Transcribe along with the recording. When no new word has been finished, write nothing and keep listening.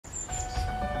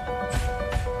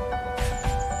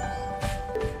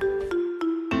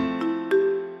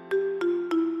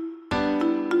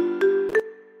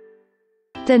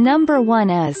The number one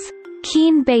is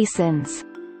Keen Basins.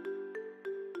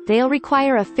 They'll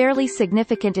require a fairly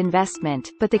significant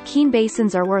investment, but the Keen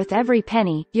Basins are worth every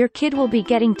penny. Your kid will be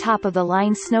getting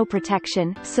top-of-the-line snow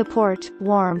protection, support,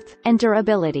 warmth, and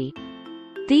durability.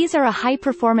 These are a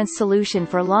high-performance solution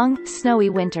for long, snowy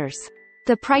winters.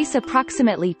 The price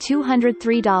approximately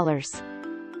 $203.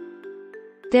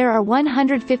 There are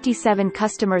 157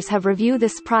 customers have reviewed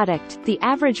this product. The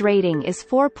average rating is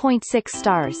 4.6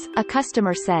 stars, a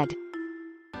customer said.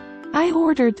 I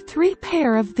ordered 3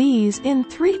 pair of these in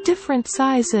 3 different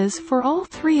sizes for all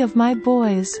 3 of my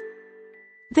boys.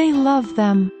 They love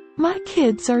them. My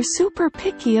kids are super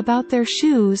picky about their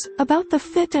shoes, about the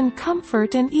fit and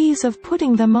comfort and ease of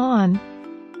putting them on.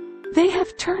 They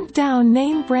have turned down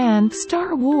name brand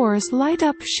Star Wars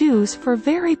light-up shoes for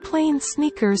very plain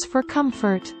sneakers for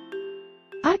comfort.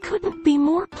 I couldn't be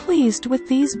more pleased with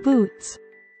these boots.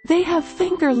 They have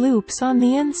finger loops on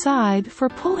the inside for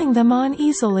pulling them on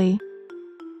easily.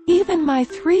 Even my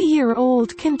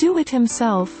 3-year-old can do it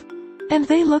himself. And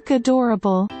they look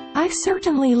adorable. I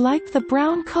certainly like the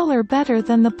brown color better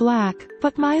than the black,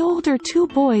 but my older 2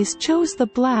 boys chose the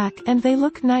black and they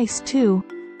look nice too.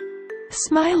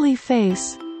 Smiley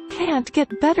face. Can't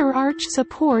get better arch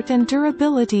support and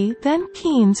durability than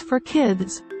Keens for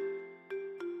kids.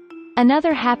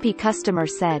 Another happy customer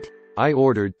said. I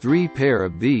ordered 3 pair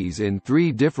of these in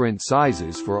 3 different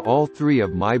sizes for all 3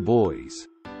 of my boys.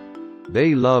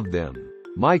 They love them.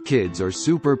 My kids are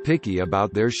super picky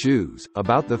about their shoes,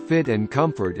 about the fit and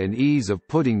comfort and ease of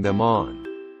putting them on.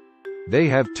 They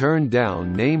have turned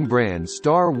down name brand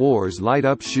Star Wars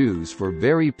light-up shoes for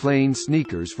very plain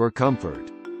sneakers for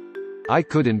comfort. I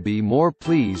couldn't be more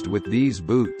pleased with these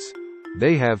boots.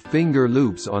 They have finger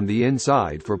loops on the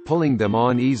inside for pulling them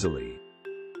on easily.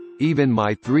 Even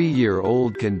my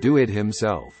 3-year-old can do it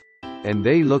himself. And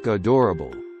they look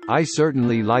adorable. I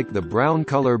certainly like the brown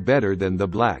color better than the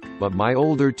black, but my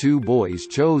older 2 boys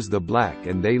chose the black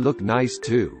and they look nice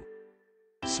too.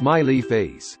 Smiley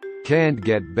face. Can't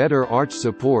get better arch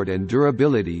support and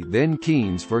durability than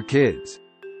Keens for kids.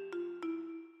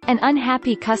 An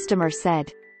unhappy customer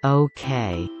said.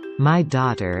 Okay. My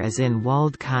daughter is in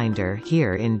Waldkinder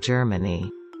here in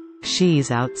Germany.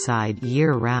 She's outside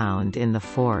year-round in the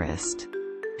forest.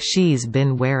 She's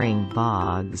been wearing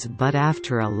bogs, but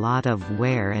after a lot of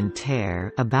wear and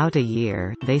tear, about a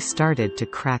year, they started to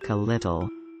crack a little.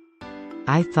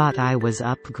 I thought I was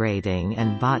upgrading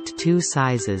and bought 2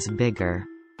 sizes bigger.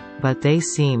 But they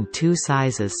seemed 2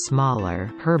 sizes smaller.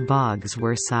 Her bogs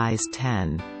were size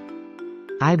 10.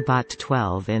 I bought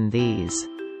 12 in these.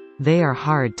 They are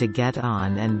hard to get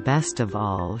on, and best of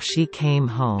all, she came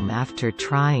home after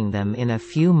trying them in a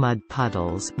few mud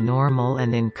puddles, normal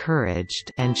and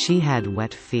encouraged, and she had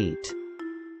wet feet.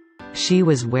 She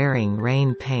was wearing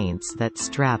rain paints that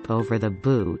strap over the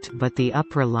boot, but the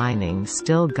upper lining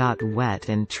still got wet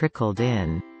and trickled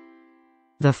in.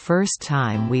 The first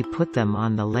time we put them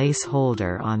on, the lace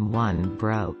holder on one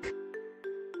broke.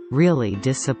 Really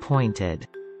disappointed.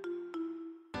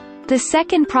 The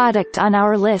second product on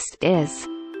our list is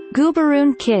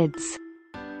Gubarun Kids.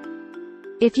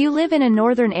 If you live in a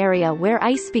northern area where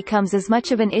ice becomes as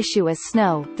much of an issue as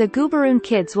snow, the Gubarun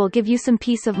Kids will give you some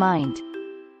peace of mind.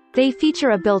 They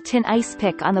feature a built-in ice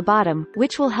pick on the bottom,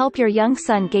 which will help your young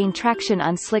son gain traction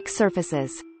on slick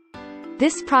surfaces.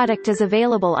 This product is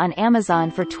available on Amazon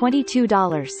for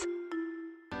 $22.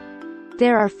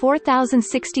 There are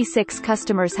 4,066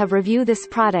 customers have reviewed this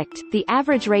product. The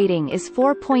average rating is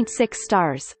 4.6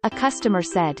 stars, a customer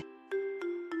said.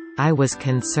 I was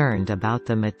concerned about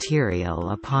the material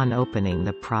upon opening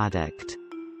the product.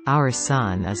 Our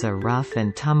son is a rough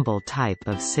and tumble type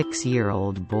of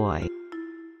 6-year-old boy.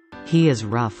 He is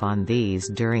rough on these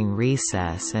during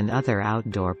recess and other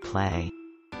outdoor play.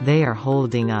 They are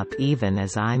holding up even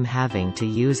as I'm having to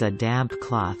use a damp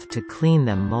cloth to clean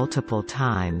them multiple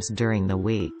times during the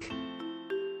week.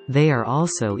 They are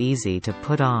also easy to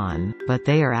put on, but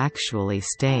they are actually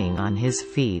staying on his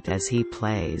feet as he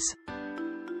plays.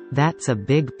 That's a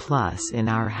big plus in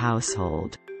our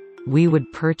household. We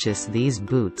would purchase these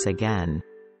boots again.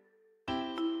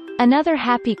 Another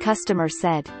happy customer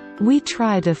said. We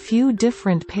tried a few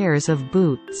different pairs of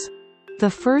boots. The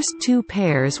first 2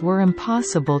 pairs were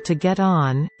impossible to get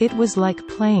on. It was like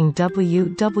playing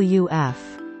WWF.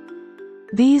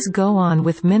 These go on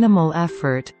with minimal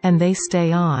effort, and they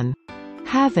stay on.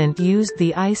 Haven't used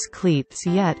the ice cleats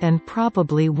yet and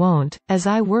probably won't, as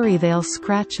I worry they'll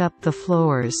scratch up the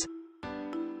floors.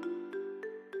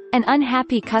 An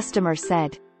unhappy customer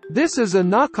said. This is a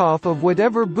knockoff of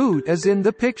whatever boot is in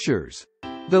the pictures.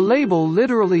 The label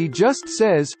literally just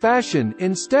says fashion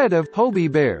instead of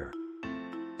Hobie Bear.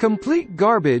 Complete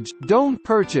garbage, don't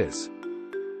purchase.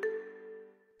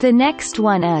 The next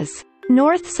one is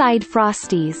Northside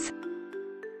Frostys.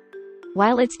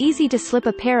 While it's easy to slip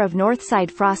a pair of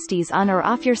Northside Frostys on or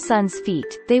off your son's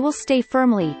feet, they will stay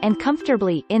firmly and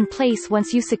comfortably in place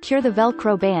once you secure the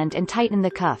Velcro band and tighten the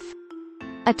cuff.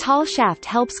 A tall shaft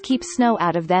helps keep snow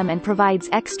out of them and provides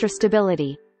extra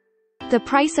stability. The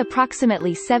price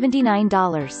approximately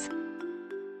 $79.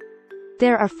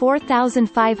 There are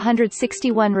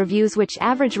 4,561 reviews, which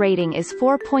average rating is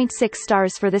 4.6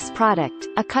 stars for this product,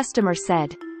 a customer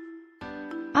said.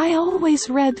 I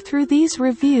always read through these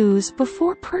reviews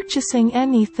before purchasing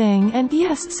anything, and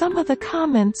yes, some of the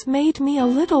comments made me a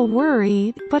little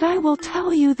worried, but I will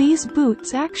tell you these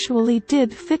boots actually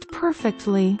did fit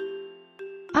perfectly.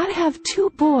 I have 2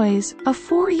 boys, a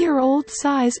 4-year-old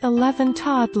size 11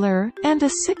 toddler, and a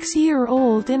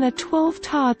 6-year-old in a 12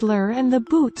 toddler, and the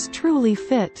boots truly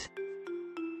fit.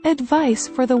 Advice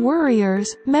for the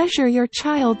worriers: measure your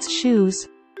child's shoes.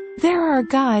 There are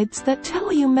guides that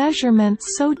tell you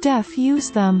measurements, so use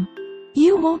them.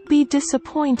 You won't be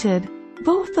disappointed.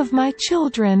 Both of my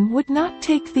children would not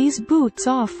take these boots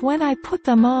off when I put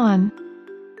them on.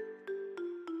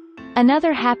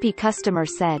 Another happy customer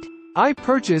said, I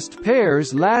purchased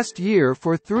pairs last year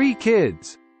for 3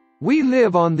 kids. We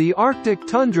live on the Arctic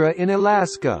tundra in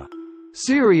Alaska.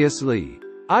 Seriously,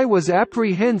 I was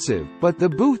apprehensive, but the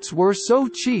boots were so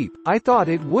cheap, I thought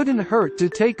it wouldn't hurt to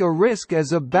take a risk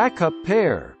as a backup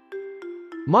pair.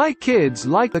 My kids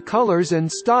like the colors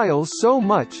and styles so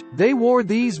much, they wore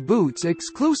these boots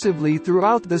exclusively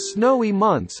throughout the snowy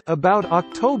months, about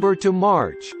October to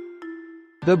March.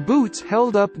 The boots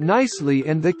held up nicely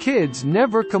and the kids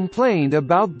never complained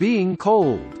about being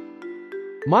cold.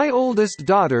 My oldest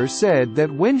daughter said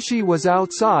that when she was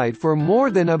outside for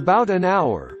more than about an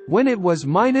hour, when it was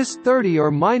 -30 or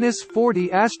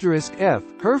 -40*F,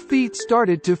 her feet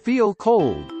started to feel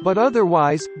cold, but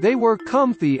otherwise, they were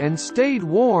comfy and stayed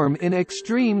warm in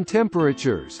extreme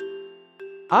temperatures.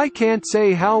 I can't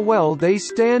say how well they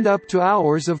stand up to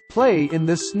hours of play in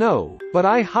the snow, but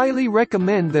I highly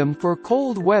recommend them for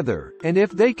cold weather, and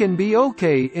if they can be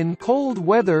okay in cold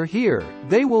weather here,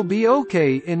 they will be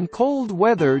okay in cold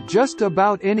weather just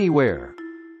about anywhere.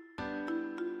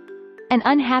 An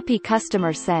unhappy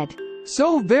customer said,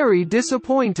 So very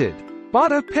disappointed.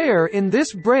 Bought a pair in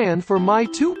this brand for my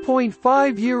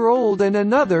 2.5-year-old and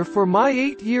another for my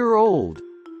 8-year-old.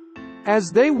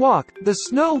 As they walk, the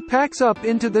snow packs up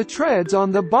into the treads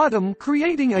on the bottom,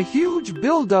 creating a huge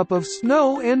buildup of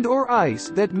snow and/or ice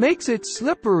that makes it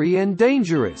slippery and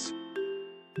dangerous.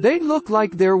 They look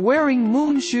like they're wearing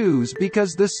moon shoes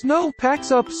because the snow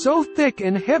packs up so thick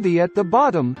and heavy at the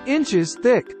bottom, inches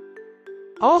thick.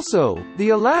 Also, the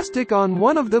elastic on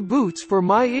one of the boots for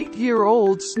my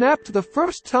 8-year-old snapped the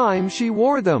first time she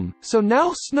wore them, so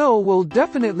now snow will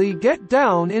definitely get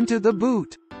down into the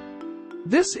boot.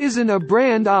 This isn't a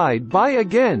brand I'd buy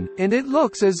again, and it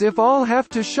looks as if I'll have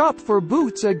to shop for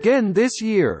boots again this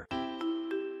year.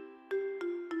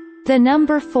 The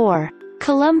number 4.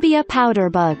 Columbia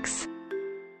Powderbugs.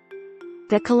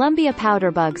 The Columbia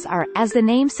Powderbugs are, as the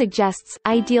name suggests,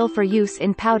 ideal for use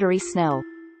in powdery snow.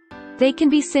 They can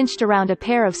be cinched around a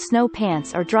pair of snow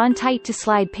pants or drawn tight to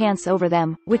slide pants over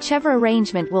them, whichever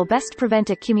arrangement will best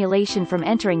prevent accumulation from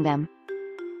entering them.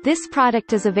 This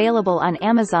product is available on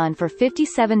Amazon for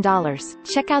 $57.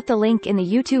 Check out the link in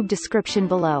the YouTube description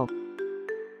below.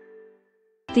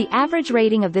 The average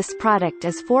rating of this product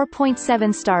is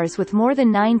 4.7 stars with more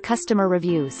than 9 customer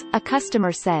reviews, a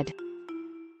customer said.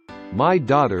 My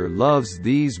daughter loves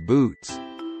these boots.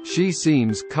 She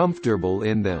seems comfortable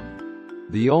in them.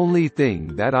 The only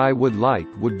thing that I would like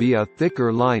would be a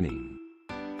thicker lining.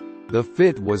 The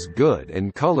fit was good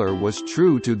and color was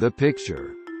true to the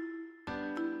picture.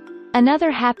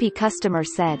 Another happy customer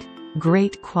said,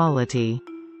 Great quality.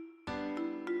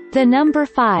 The number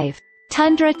 5.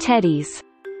 Tundra Teddys.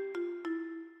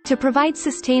 To provide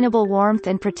sustainable warmth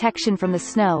and protection from the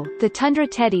snow, the Tundra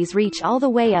Teddys reach all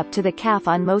the way up to the calf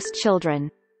on most children.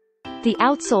 The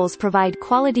outsoles provide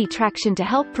quality traction to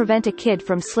help prevent a kid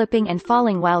from slipping and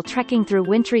falling while trekking through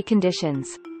wintry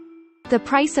conditions. The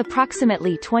price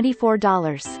approximately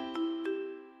 $24.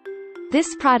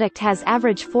 This product has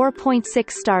average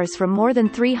 4.6 stars from more than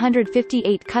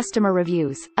 358 customer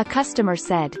reviews, a customer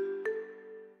said.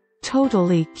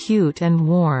 Totally cute and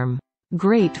warm.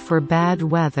 Great for bad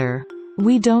weather.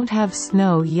 We don't have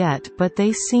snow yet, but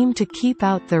they seem to keep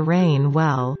out the rain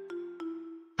well.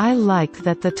 I like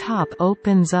that the top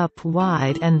opens up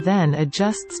wide and then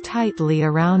adjusts tightly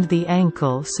around the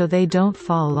ankle so they don't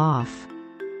fall off.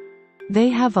 They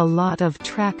have a lot of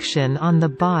traction on the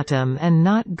bottom and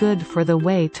not good for the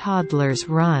way toddlers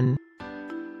run.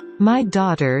 My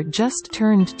daughter just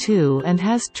turned 2 and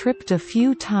has tripped a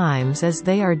few times as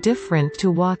they are different to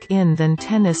walk in than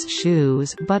tennis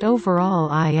shoes, but overall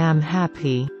I am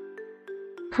happy.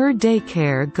 Her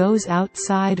daycare goes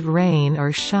outside rain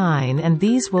or shine and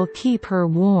these will keep her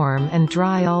warm and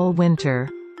dry all winter.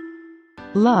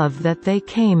 Love that they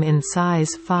came in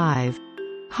size 5.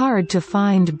 Hard to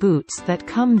find boots that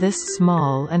come this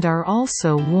small and are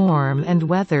also warm and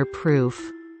weatherproof.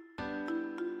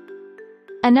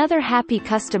 Another happy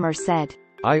customer said,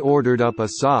 I ordered up a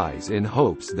size in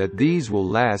hopes that these will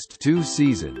last 2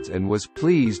 seasons and was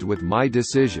pleased with my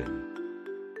decision.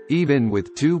 Even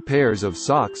with 2 pairs of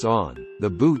socks on, the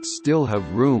boots still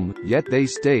have room, yet they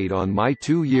stayed on my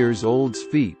 2-year-old's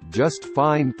feet just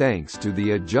fine thanks to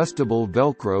the adjustable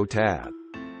Velcro tab.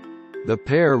 The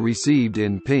pair received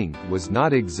in pink was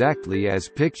not exactly as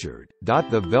pictured.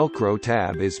 The Velcro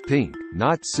tab is pink,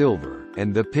 not silver,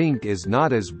 and the pink is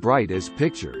not as bright as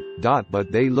pictured.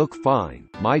 But they look fine.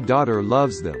 My daughter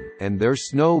loves them, and they're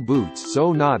snow boots,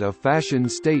 so not a fashion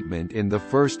statement in the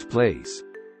first place.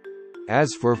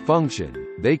 As for function,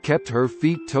 they kept her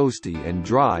feet toasty and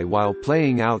dry while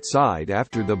playing outside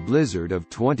after the blizzard of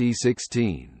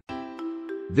 2016.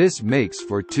 This makes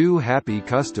for 2 happy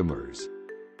customers.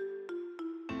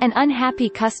 An unhappy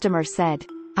customer said,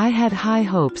 I had high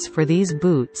hopes for these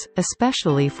boots,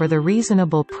 especially for the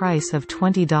reasonable price of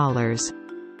 $20.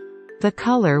 The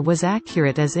color was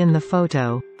accurate as in the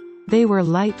photo. They were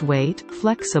lightweight,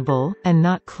 flexible, and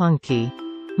not clunky.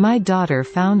 My daughter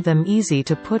found them easy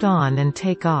to put on and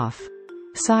take off.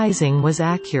 Sizing was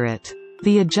accurate.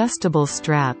 The adjustable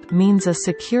strap means a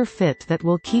secure fit that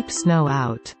will keep snow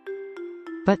out.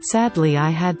 But sadly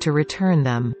I had to return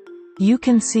them. You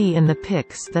can see in the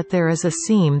pics that there is a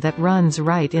seam that runs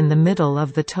right in the middle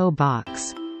of the toe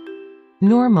box.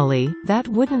 Normally, that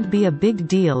wouldn't be a big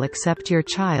deal except your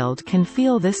child can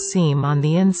feel this seam on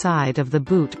the inside of the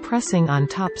boot pressing on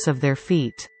tops of their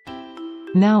feet.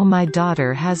 Now my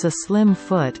daughter has a slim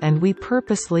foot and we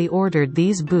purposely ordered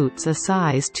these boots a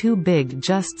size too big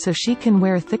just so she can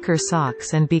wear thicker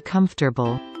socks and be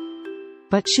comfortable.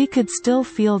 But she could still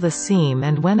feel the seam,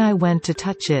 and when I went to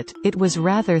touch it, it was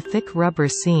rather thick rubber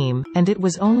seam, and it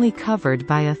was only covered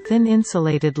by a thin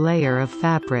insulated layer of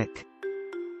fabric.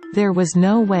 There was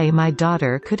no way my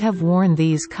daughter could have worn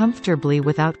these comfortably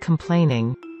without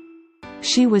complaining.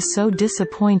 She was so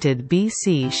disappointed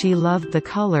she loved the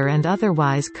color and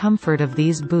otherwise comfort of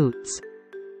these boots.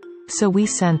 So we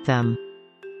sent them.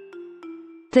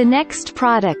 The next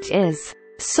product is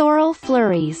Sorel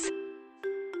Flurrys.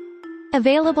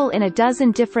 Available in a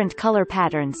dozen different color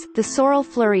patterns, the Sorel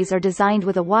Flurrys are designed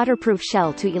with a waterproof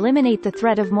shell to eliminate the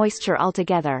threat of moisture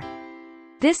altogether.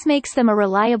 This makes them a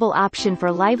reliable option for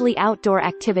lively outdoor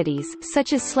activities,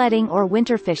 such as sledding or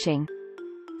winter fishing.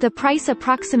 The price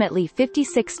approximately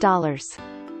 $56.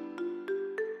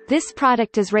 This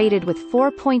product is rated with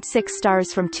 4.6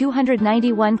 stars from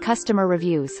 291 customer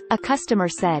reviews, a customer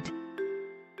said.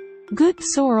 Good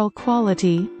Sorel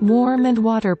quality, warm and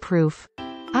waterproof.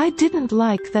 I didn't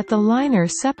like that the liner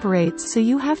separates so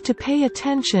you have to pay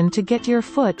attention to get your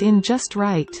foot in just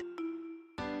right.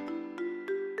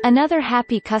 Another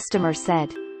happy customer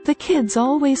said, the kids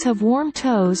always have warm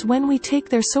toes when we take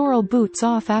their Sorel boots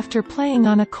off after playing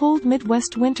on a cold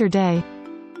Midwest winter day.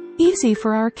 Easy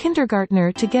for our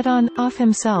kindergartner to get on, off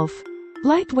himself.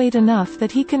 Lightweight enough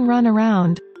that he can run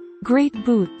around. Great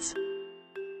boots.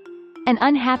 An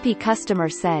unhappy customer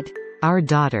said, our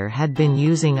daughter had been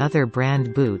using other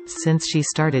brand boots since she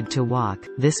started to walk.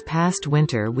 This past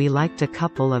winter we liked a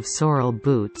couple of Sorel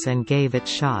boots and gave it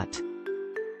shot.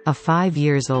 A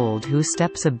 5-year-old who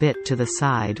steps a bit to the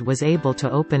side was able to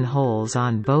open holes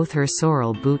on both her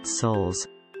Sorel boot soles.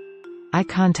 I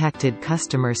contacted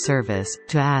customer service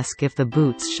to ask if the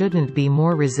boots shouldn't be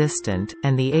more resistant,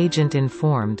 and the agent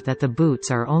informed that the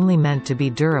boots are only meant to be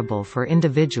durable for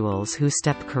individuals who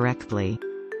step correctly.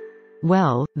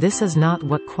 Well, this is not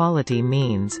what quality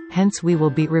means, hence we will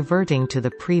be reverting to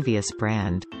the previous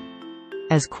brand.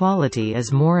 As quality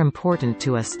is more important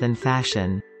to us than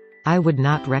fashion, I would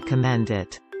not recommend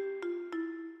it.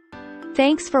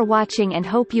 Thanks for watching and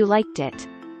hope you liked it.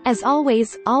 As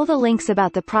always, all the links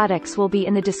about the products will be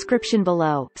in the description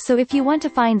below, so if you want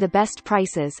to find the best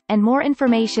prices, and more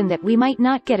information that we might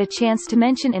not get a chance to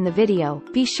mention in the video,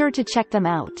 be sure to check them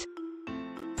out.